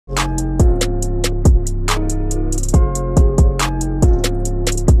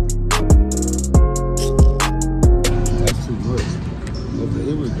That's too much. Okay,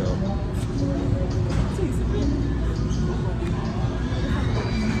 here we go.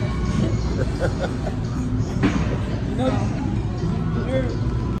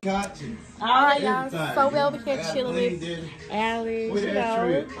 Alright, y'all. So we over here chilling with Alex, you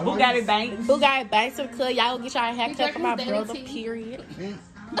know. Bugatti Banks. Bugatti Banks of the club. Y'all go get y'all haircut from my brother, period.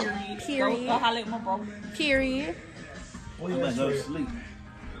 Period. Go holler at my bro. Period. Well, you better go to sleep.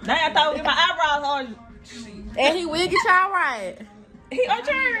 Now I thought get my eyebrows on. And he will get y'all right. He arch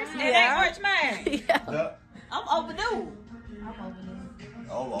yours. And they arch mine. Yeah. I'm overdue.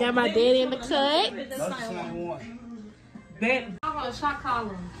 Oh, Got my daddy in the cut. that's the same one. Bet. I want a shot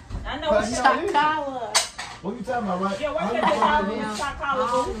collar. I know what Shot collar. What you talking about, right? Yeah, what's that shot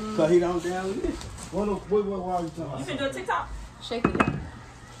collar? Cause he don't down with it. What are you talking about? You can do a TikTok. Shake it.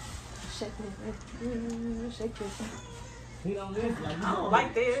 Shake it. Shake it. He don't live like I don't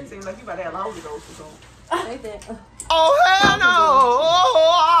like that. It seems like you about to have loads of those or something. Shake that. Oh, hell no!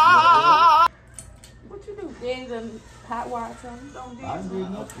 What you do? Then the hot water something? Don't do I didn't do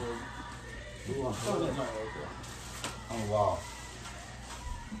nothing. Oh, wow.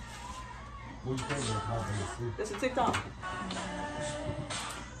 What you think? That's a TikTok.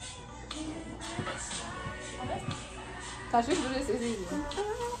 Cause you can do this is easy.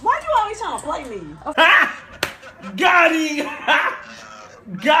 Why you always trying to play me? Got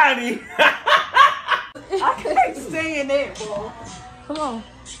him! Got him! I can't stand that, bro. Come on.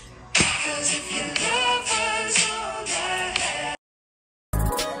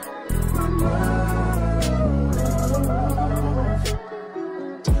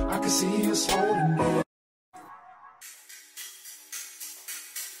 I can see us holding it.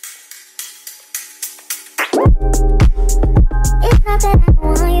 It's not that I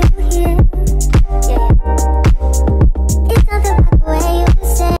want you here. Yeah. It's not the way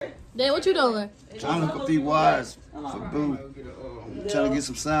you say. Then what you doing? Trying to look up these wires for Boo. Trying to get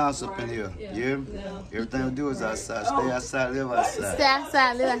some sounds up in here. Yeah? Everything we do is outside. Stay outside, live outside. Stay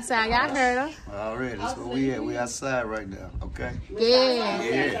outside, live outside. Y'all heard him. Already, that's where we at. We outside right now, okay? Yeah.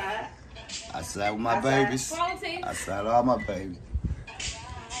 Yeah. Outside with my babies. Outside all my babies.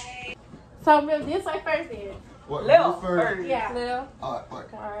 So remember this way first then. What? Lil who's first? first. Yeah. Lil. Alright,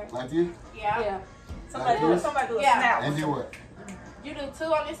 what? Alright. Like you? Yeah. Somebody do a Yeah. snap. And then what? You do two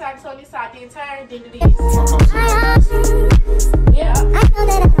on this side, two on this side, then turn, then do this. Yeah. I know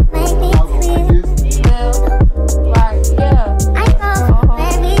that it don't make me clear. Yeah. Right. Yeah. I fall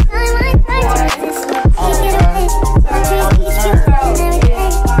every time I touch this. Take it away. I treat you and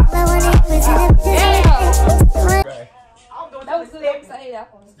everything. But when it was in a Yeah. I'm doing That was too good. much stepping. Say that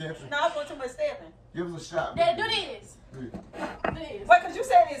one. Stephanie, No, I'm doing too much stepping. give us a shot. Then baby. do this. Do this. Wait, because you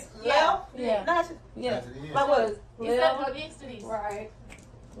said it's left. Yeah. Not Yeah. That's it is. like what? Instead of go this to this. Right.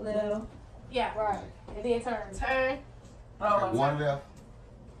 Lil. Yeah. Right. And then turn. Turn. Okay, one left.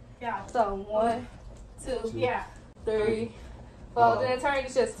 Yeah. So 1, 2, Yeah. 3, 4. Then turn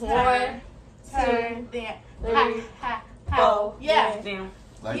is just 1, Turn. 2, Turn. Then. 3, Ha. 4. Yeah. Damn.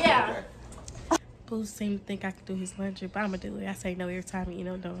 Like Yeah. that. Boo seemed to think I could do his laundry, but I'm gonna do it. I say no every time he end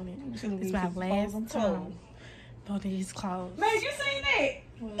up doing it. It's my last time. Folding his clothes. Man, you seen that?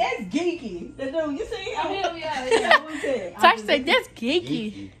 That's geeky. The dude, you see him? Hell yeah. Tasha said that's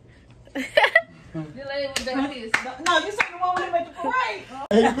geeky. The lady was doing this. No, you seen the one with him at the parade?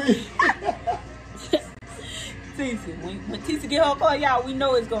 Tisa, when Tisa get her car, y'all, we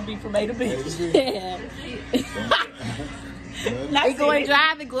know it's gonna be from A to B. Yeah. We going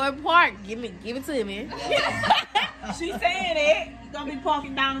driving, going park. Give it to me. She saying it. You gonna be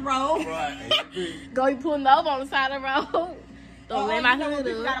parking down the road. Go be pulling over on the side of the road. Don't let my hood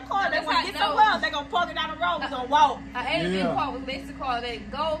People up. got a car. They want to get how I somewhere. They gonna park it down the road. We gonna walk. I ate a big car with Lexi car, that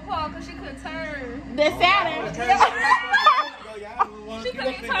gold car, because she couldn't turn. The Saturn. She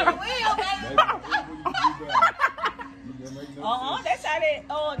couldn't even turn the wheel, baby. That's how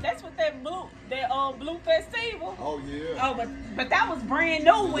that. That's what that blue festival. Oh, yeah. Oh, but that was brand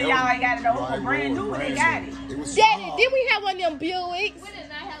new when y'all ain't got it. It was brand new when they got it. It was Daddy, small. did we have one of them Buicks We did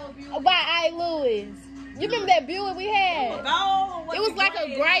not have a view. by I. Lewis? You remember that Buick we had? It It was like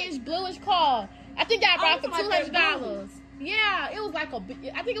a grayish, bluish car. I think I bought it for something like that $200. Yeah, it was like I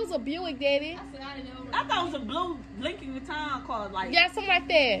think it was a Buick, Daddy. I thought it was a blue Lincoln Town car, like. Yeah, something like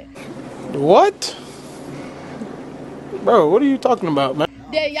that. What? Bro, what are you talking about, man?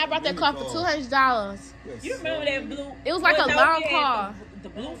 Daddy, y'all brought that car for $200. You remember that blue? It was like a long car. The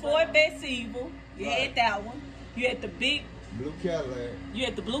blue Ford festival. You had that one. You had the big. Blue Cadillac. You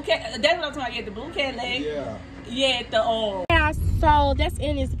had the blue cat. That's what I'm talking about. You had the blue Cadillac. Yeah. You had the Yeah, So that's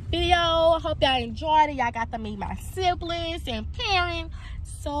in this video. I hope y'all enjoyed it. Y'all got to meet my siblings and parents.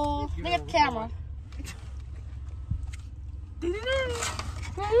 So look at the camera.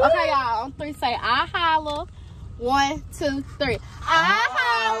 Okay, y'all. On 3, say I holla. 1, 2, 3. I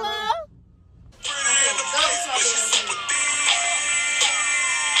holla.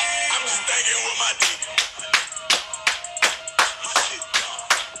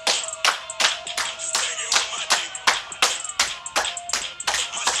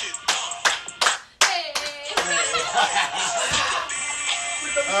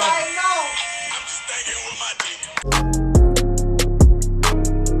 I know.